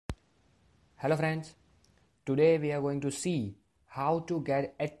Hello friends, today we are going to see how to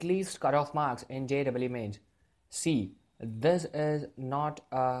get at least cutoff marks in JEE mains. See, this is not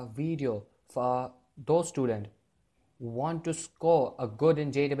a video for those students who want to score a good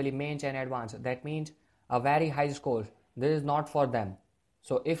in JEE mains and advanced. That means a very high score. This is not for them.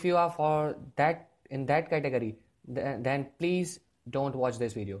 So if you are for that in that category, then please don't watch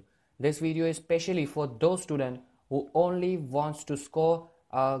this video. This video is specially for those students who only wants to score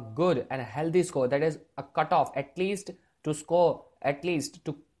a good and a healthy score, that is a cutoff at least to score, at least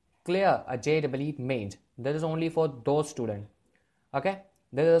to clear a JEE mains. This is only for those students. Okay,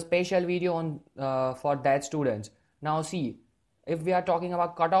 there is a special video on for that students. Now see, if we are talking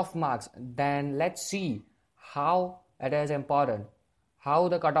about cutoff marks, then let's see how it is important, how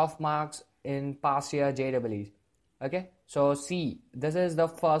the cutoff marks in past year JEEs. Okay, so see, this is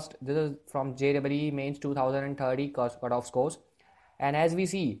from JEE mains 2030 cutoff scores. And as we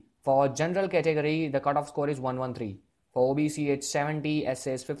see, for general category, the cutoff score is 113. For OBC, it's 70,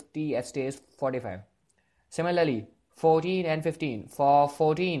 SA is 50, ST is 45. Similarly, 14 and 15. For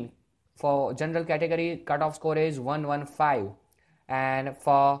 14, for general category, cutoff score is 115. And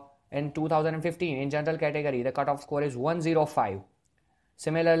in 2015, in general category, the cutoff score is 105.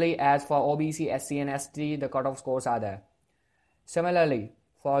 Similarly, as for OBC, SC and ST, the cutoff scores are there. Similarly,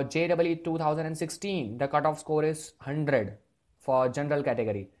 for JEE 2016, the cutoff score is 100. For general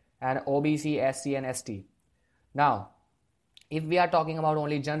category and OBC, SC and ST. Now, if we are talking about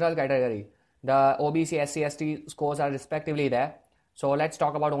only general category, the OBC, SC, ST scores are respectively there. So let's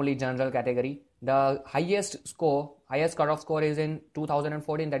talk about only general category. The highest cutoff score is in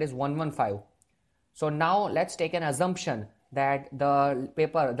 2014, that is 115. So now let's take an assumption that the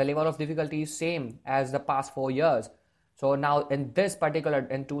level of difficulty is same as the past 4 years. So now in this particular,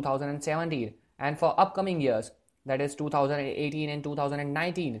 in 2017 and for upcoming years, that is 2018 and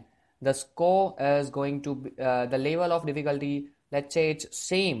 2019, the score is going to be, the level of difficulty, let's say it's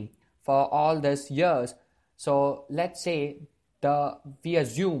same for all these years. So let's say we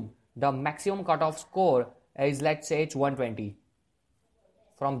assume the maximum cutoff score is, let's say it's 120.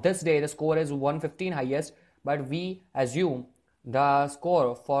 From this day the score is 115 highest, but we assume the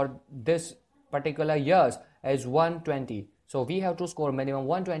score for this particular years is 120. So we have to score minimum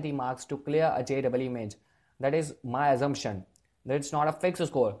 120 marks to clear a JEE mains. That is my assumption. It's not a fixed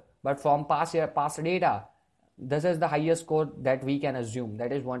score, but from past data, this is the highest score that we can assume,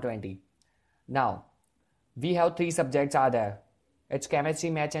 that is 120. Now, we have 3 subjects are there. It's chemistry,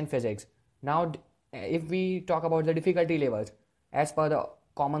 maths and physics. Now, if we talk about the difficulty levels, as per the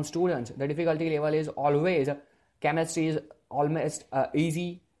common students, the difficulty level is always, chemistry is almost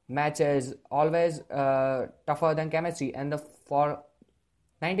easy, maths is always tougher than chemistry, and for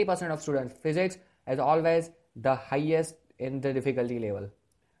 90% of students, physics is always the highest in the difficulty level.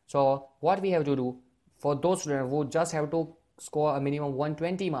 So what we have to do for those students who just have to score a minimum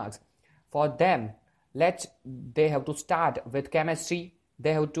 120 marks, for them, they have to start with chemistry.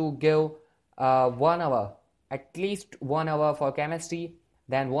 They have to give 1 hour, at least 1 hour for chemistry,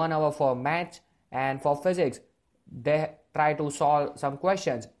 then 1 hour for maths, and for physics, they try to solve some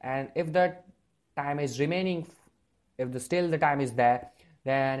questions. And if the time is remaining, if still the time is there,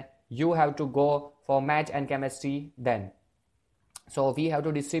 then you have to go for maths and chemistry then. So we have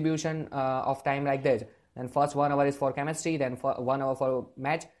to distribution of time like this. And first 1 hour is for chemistry, then 1 hour for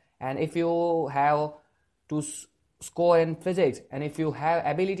maths. And if you have to score in physics, and if you have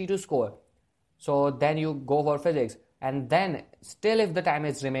ability to score, so then you go for physics. And then still if the time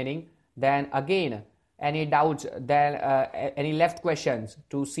is remaining, then again any doubts, then any left questions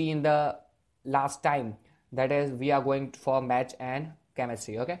to see in the last time, that is we are going for maths and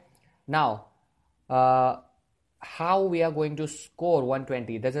chemistry. Okay. Now, how we are going to score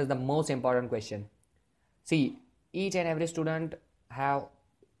 120? This is the most important question. See, each and every student have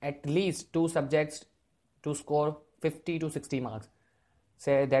at least 2 subjects to score 50 to 60 marks.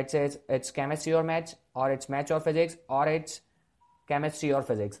 Say that says it's chemistry or maths, or it's maths or physics, or it's chemistry or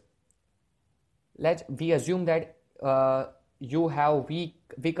physics. We assume that you have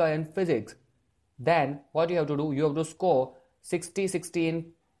weaker in physics. Then what you have to do? You have to score 60-60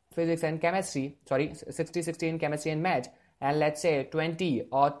 in physics and chemistry, 60-60 in chemistry and maths, and let's say 20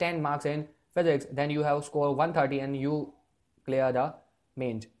 or 10 marks in physics, then you have score 130 and you clear the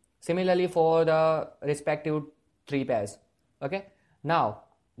mains. Similarly for the respective 3 pairs. Okay. Now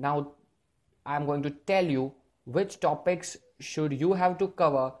I'm going to tell you which topics should you have to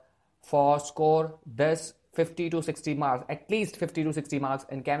cover for score this 50 to 60 marks, at least 50 to 60 marks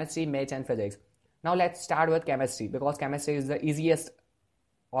in chemistry, maths and physics. Now let's start with chemistry, because chemistry is the easiest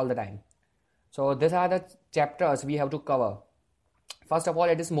all the time. So these are the chapters we have to cover. First of all,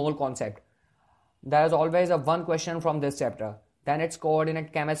 it is mole concept. there is always a one question from this chapter. Then it's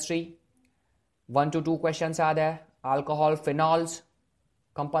coordinate chemistry. 1 to 2 questions are there. Alcohol, phenols,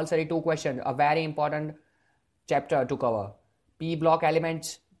 compulsory 2 questions, a very important chapter to cover. P block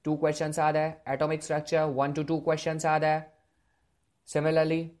elements, 2 questions are there. Atomic structure, 1 to 2 questions are there.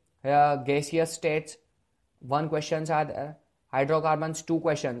 Similarly, here gaseous states, 1 questions are there. Hydrocarbons, 2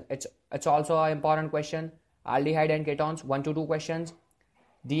 questions. It's also an important question. Aldehyde and ketones, 1 to 2 questions.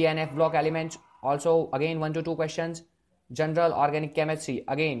 D and F block elements, also again 1 to 2 questions. General organic chemistry,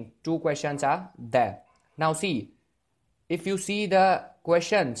 again 2 questions are there. Now see, if you see the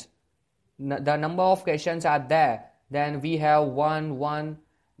questions, the number of questions are there, then we have 1,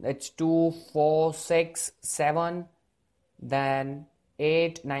 it's 2, 4, 6, 7, then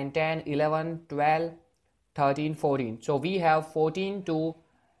 8, 9, 10, 11, 12, 13, 14. So we have 14 to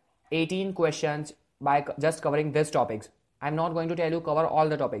 18 questions by just covering these topics. I'm not going to tell you cover all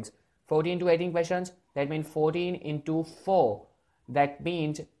the topics. 14 to 18 questions, that means 14 into 4. That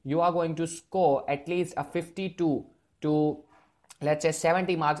means you are going to score at least a 52 to, let's say,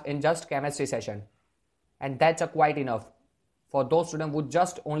 70 marks in just chemistry session. And that's quite enough for those students who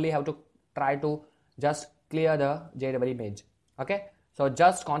just only have to try to just clear the JEE Mains. Okay, so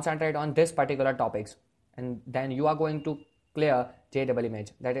just concentrate on this particular topics, and then you are going to clear JEE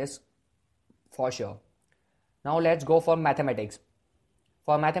Mains. That is for sure. Now let's go for mathematics.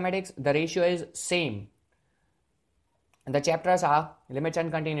 For mathematics, the ratio is same. The chapters are limits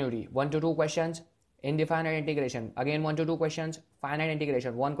and continuity, 1 to 2 questions. Indefinite integration, again 1 to 2 questions. Finite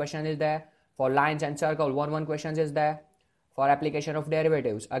integration, 1 question is there. For lines and circle, 1 questions is there. For application of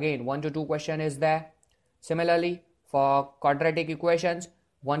derivatives, again 1 to 2 question is there. Similarly, for quadratic equations,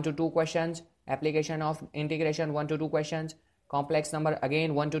 1 to 2 questions. Application of integration, 1 to 2 questions. Complex number,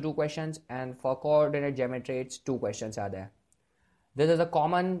 again 1 to 2 questions. And for coordinate geometry, it's 2 questions are there. This is a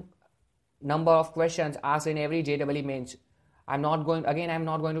common number of questions asked in every JEE Mains. I'm not going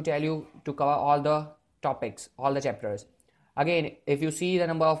to tell you to cover all the topics, all the chapters. Again, if you see the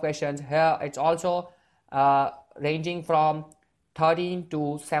number of questions here, it's also ranging from 13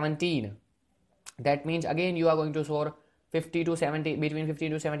 to 17. That means again you are going to score 50 to 70, between 50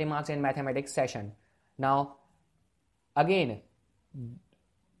 to 70 marks in mathematics session. Now, again,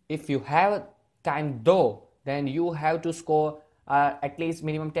 if you have time though, then you have to score at least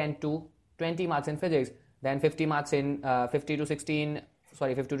minimum 10 to 20 marks in physics, then 50 marks in 50 to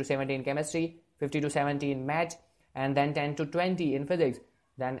 17 chemistry, 50 to 17 math, and then 10 to 20 in physics.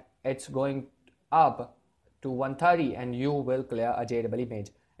 Then it's going up to 130 and you will clear a JEE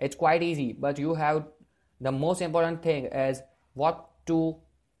Mains. It's quite easy, but you have, the most important thing is what to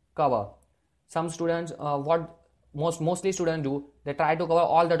cover. Some students, mostly students do, they try to cover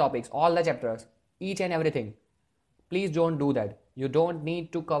all the topics, all the chapters, each and everything. Please don't do that. You don't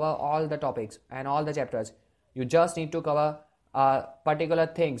need to cover all the topics and all the chapters. You just need to cover particular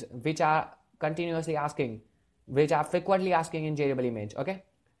things which are continuously asking, which are frequently asking in JEE Mains. Okay.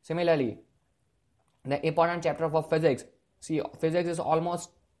 Similarly, the important chapter for physics. See, physics is almost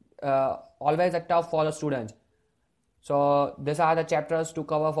always a tough for the students. So these are the chapters to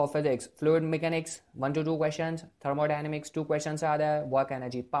cover for physics. Fluid mechanics, 1 to 2 questions. Thermodynamics, 2 questions are there. Work,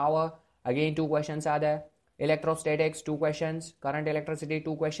 energy, power, again 2 questions are there. Electrostatics, 2 questions. Current, electricity,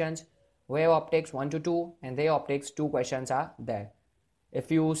 2 questions. Wave optics, 1 to 2. And ray optics, 2 questions are there.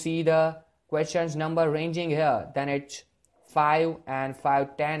 If you see the questions number ranging here, then it's 5 and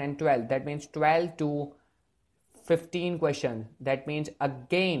 5, 10 and 12. That means 12 to 15 questions. That means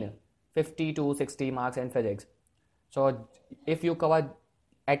again 50 to 60 marks in physics. So if you cover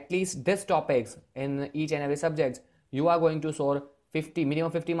at least these topics in each and every subject, you are going to score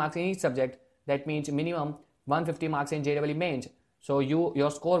minimum 50 marks in each subject. That means minimum 150 marks in JEE Mains. So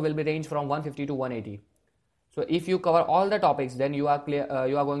your score will be range from 150 to 180. So if you cover all the topics, then you are clear.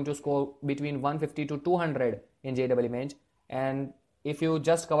 You are going to score between 150 to 200 in JEE Mains. And if you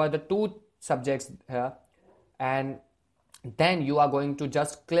just cover the 2 subjects here, and then you are going to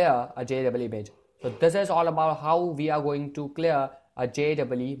just clear a JEE Mains. So this is all about how we are going to clear a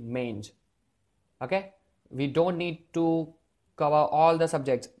JEE Mains. Okay, we don't need to cover all the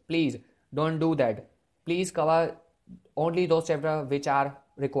subjects. Please don't do that. Please cover only those chapters which are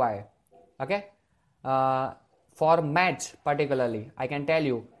required. Okay. For maths particularly, I can tell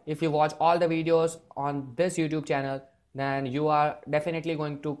you, if you watch all the videos on this YouTube channel, then you are definitely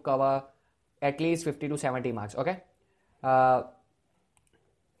going to cover at least 50 to 70 marks. Okay.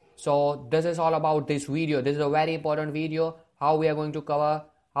 So this is all about this video. This is a very important video. How we are going to cover,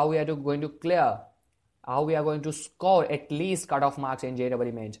 how we are going to clear, how we are going to score at least cutoff marks in JEE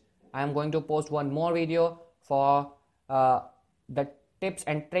Mains. I am going to post one more video for the tips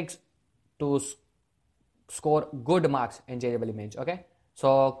and tricks to score good marks in JEE mains. Okay,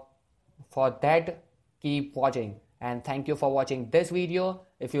 so for that, keep watching, and thank you for watching this video.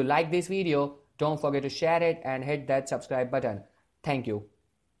 If you like this video, don't forget to share it and hit that subscribe button. Thank you.